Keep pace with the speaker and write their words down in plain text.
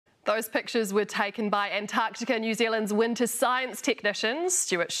Those pictures were taken by Antarctica, New Zealand's winter science technician,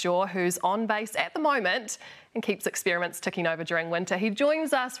 Stuart Shaw, who's on base at the moment and keeps experiments ticking over during winter. He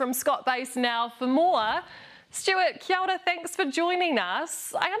joins us from Scott Base now for more. Stuart, kia ora, thanks for joining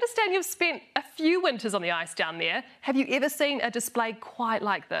us. I understand you've spent a few winters on the ice down there. Have you ever seen a display quite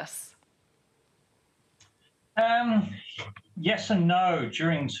like this? Yes and no.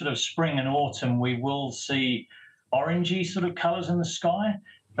 During sort of spring and autumn, we will see orangey sort of colours in the sky.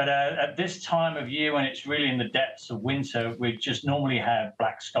 But at this time of year, when it's really in the depths of winter, we just normally have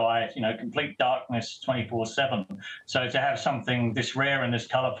black sky, complete darkness 24/7. So to have something this rare and this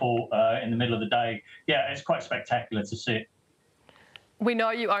colourful in the middle of the day, yeah, it's quite spectacular to see it. We know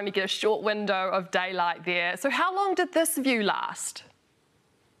you only get a short window of daylight there. So how long did this view last?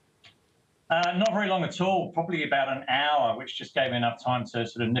 Not very long at all, probably about an hour, which just gave enough time to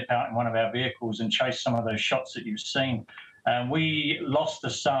sort of nip out in one of our vehicles and chase some of those shots that you've seen. We lost the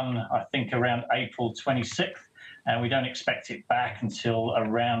sun, I think, around April 26th, and we don't expect it back until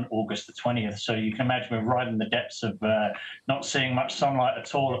around August the 20th. So you can imagine we're right in the depths of not seeing much sunlight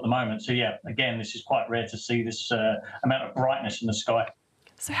at all at the moment. So yeah, again, this is quite rare to see this amount of brightness in the sky.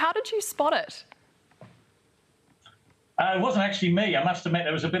 So how did you spot it? It wasn't actually me. I must admit,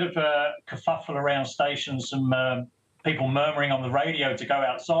 there was a bit of a kerfuffle around stations, some people murmuring on the radio to go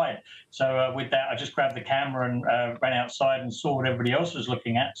outside. So with that, I just grabbed the camera and ran outside and saw what everybody else was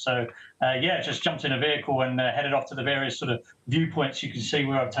looking at. So yeah, just jumped in a vehicle and headed off to the various sort of viewpoints you can see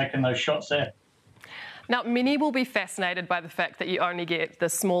where I've taken those shots there. Now, many will be fascinated by the fact that you only get the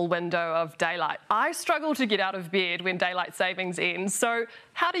small window of daylight. I struggle to get out of bed when daylight savings ends. So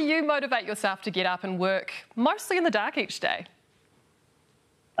how do you motivate yourself to get up and work mostly in the dark each day?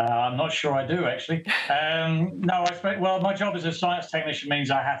 I'm not sure I do, actually. No, well, my job as a science technician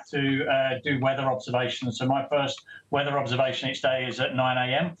means I have to do weather observations. So my first weather observation each day is at 9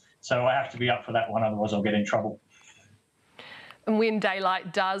 a.m. So I have to be up for that one, otherwise I'll get in trouble. And when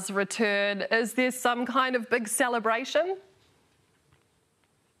daylight does return, is there some kind of big celebration?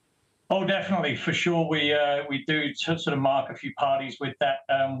 Oh, definitely, for sure. We do sort of mark a few parties with that.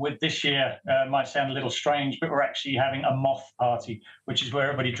 With this year, might sound a little strange, but we're actually having a moth party, which is where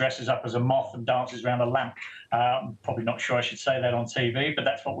everybody dresses up as a moth and dances around a lamp. I'm probably not sure I should say that on TV, but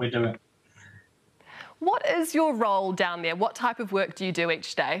that's what we're doing. What is your role down there? What type of work do you do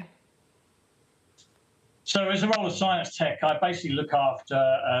each day? So as a role of science tech, I basically look after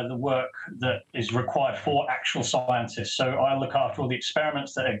the work that is required for actual scientists. So I look after all the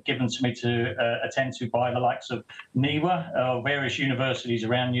experiments that are given to me to attend to by the likes of NIWA, various universities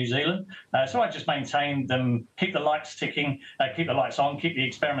around New Zealand. So I just maintain them, keep the lights ticking, keep the lights on, keep the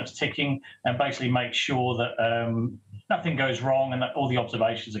experiments ticking, and basically make sure that nothing goes wrong and that all the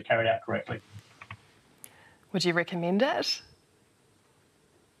observations are carried out correctly. Would you recommend it?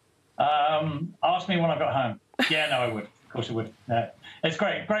 Ask me when I got home. Yeah, no, I would. Of course I would. It's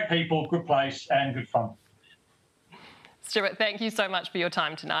great. Great people, good place, and good fun. Stuart, thank you so much for your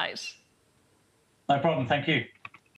time tonight. No problem. Thank you.